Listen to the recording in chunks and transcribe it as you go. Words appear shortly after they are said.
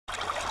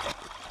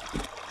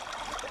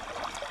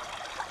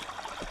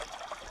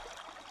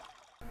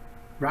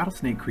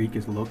Rattlesnake Creek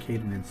is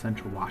located in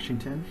central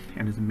Washington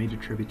and is a major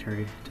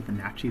tributary to the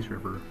Natchez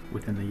River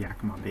within the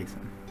Yakima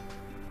Basin.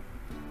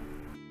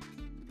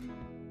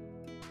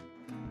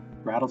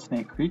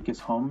 Rattlesnake Creek is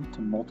home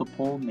to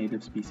multiple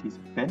native species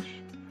of fish,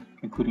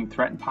 including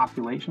threatened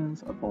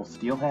populations of both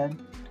steelhead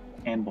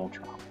and bull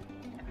trout.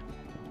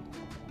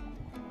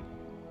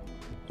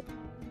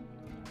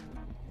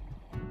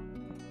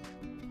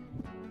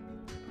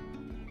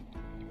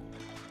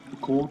 The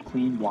cold,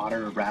 clean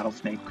water of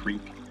Rattlesnake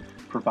Creek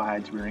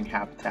provides rearing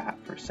habitat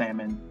for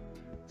salmon,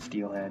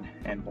 steelhead,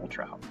 and bull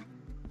trout.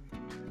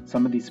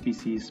 Some of these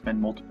species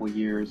spend multiple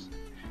years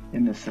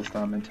in this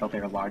system until they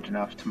are large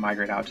enough to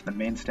migrate out to the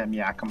main stem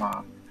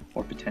Yakima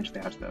or potentially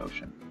out to the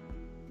ocean.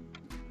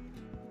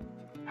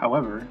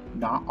 However,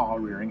 not all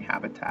rearing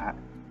habitat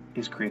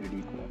is created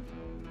equal,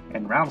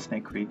 and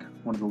Rattlesnake Creek,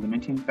 one of the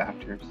limiting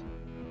factors,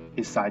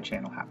 is side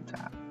channel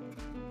habitat.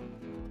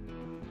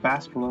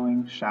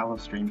 Fast-flowing, shallow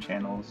stream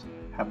channels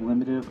have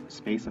limited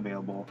space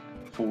available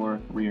for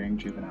rearing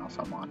juvenile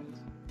salmonids.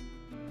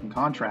 In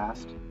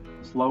contrast,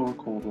 slower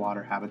cold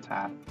water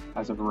habitat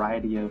has a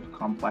variety of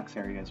complex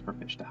areas for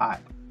fish to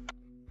hide.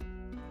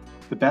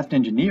 The best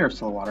engineer of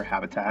saltwater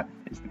habitat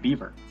is the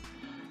beaver.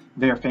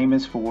 They are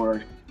famous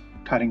for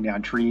cutting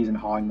down trees and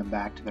hauling them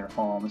back to their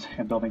homes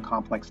and building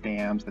complex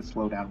dams that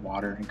slow down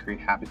water and create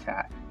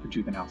habitat for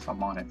juvenile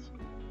salmonids.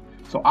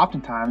 So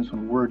oftentimes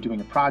when we're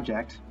doing a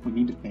project, we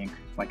need to think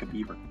like a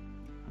beaver.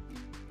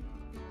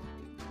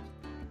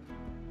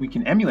 We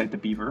can emulate the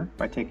beaver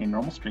by taking a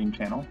normal stream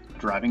channel,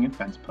 driving in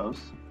fence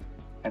posts,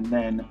 and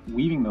then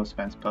weaving those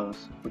fence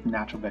posts with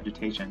natural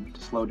vegetation to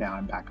slow down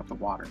and back up the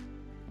water.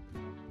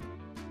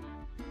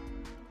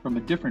 From a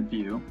different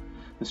view,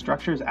 the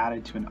structure is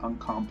added to an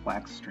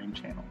uncomplex stream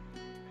channel.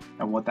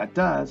 And what that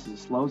does is it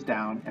slows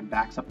down and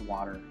backs up the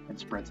water and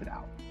spreads it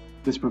out.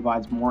 This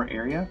provides more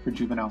area for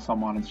juvenile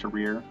salmonids to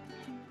rear,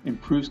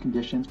 improves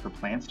conditions for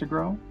plants to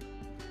grow,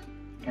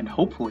 and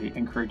hopefully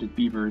encourages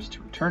beavers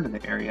to return to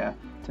the area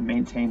to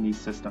maintain these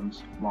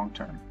systems long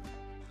term.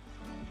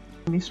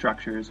 In these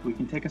structures, we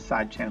can take a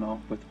side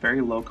channel with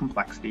very low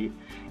complexity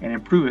and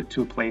improve it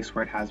to a place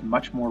where it has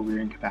much more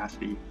rearing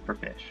capacity for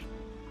fish.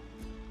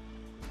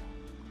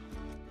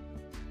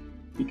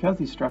 Because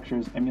these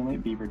structures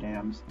emulate beaver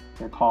dams,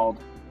 they're called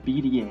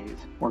BDAs,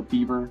 or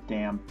beaver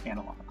dam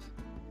analogs.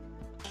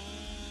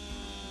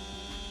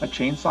 A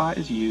chainsaw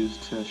is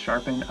used to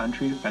sharpen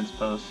untreated fence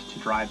posts to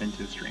drive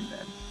into the stream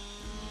bed.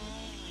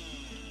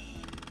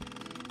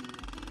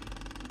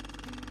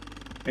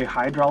 A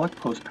hydraulic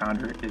post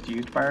pounder is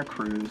used by our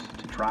crews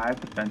to drive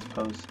the fence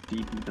posts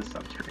deep into the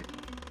substrate.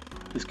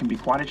 This can be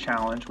quite a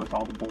challenge with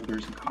all the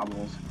boulders and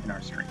cobbles in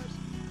our streams.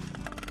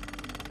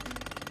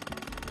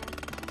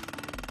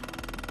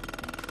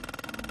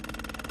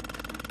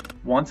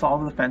 Once all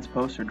of the fence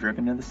posts are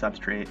driven into the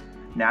substrate,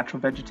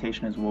 natural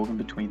vegetation is woven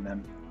between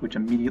them, which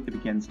immediately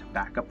begins to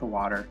back up the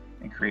water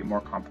and create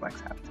more complex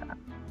habitat.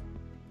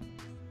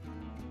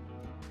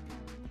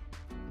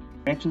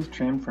 Branches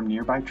trimmed from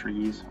nearby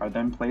trees are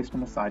then placed in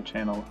the side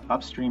channel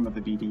upstream of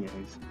the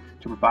BDAs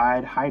to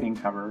provide hiding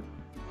cover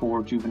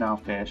for juvenile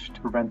fish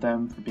to prevent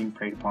them from being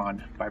preyed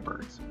upon by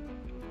birds.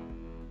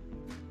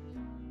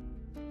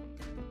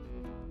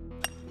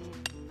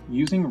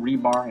 Using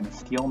rebar and a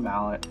steel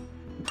mallet,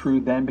 the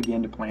crew then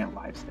begin to plant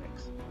live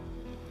stakes.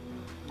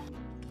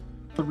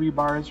 The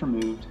rebar is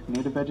removed,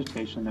 native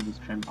vegetation that was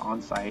trimmed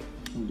on site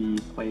can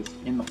be placed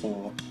in the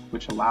hole,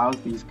 which allows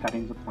these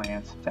cuttings of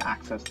plants to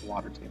access the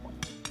water table.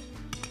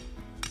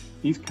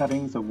 These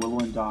cuttings of willow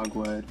and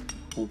dogwood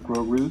will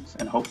grow roots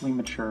and hopefully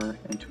mature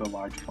into a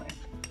large plant.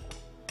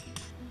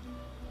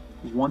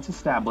 Once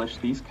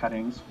established, these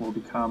cuttings will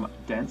become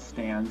dense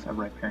stands of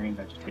riparian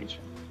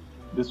vegetation.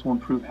 This will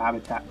improve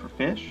habitat for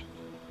fish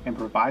and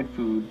provide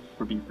food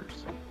for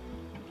beavers.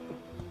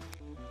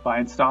 By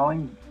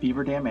installing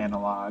beaver dam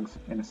analogs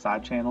in a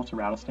side channel to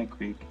Rattlesnake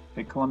Creek,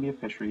 Mid-Columbia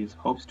Fisheries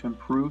hopes to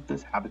improve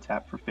this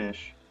habitat for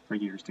fish for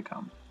years to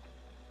come.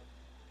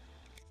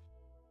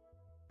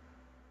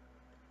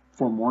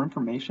 For more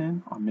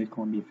information on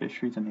Mid-Columbia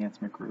Fisheries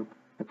Enhancement Group,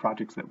 the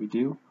projects that we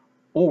do,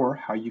 or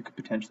how you could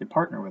potentially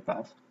partner with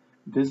us,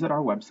 visit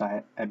our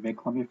website at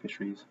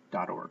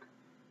midcolumbiafisheries.org.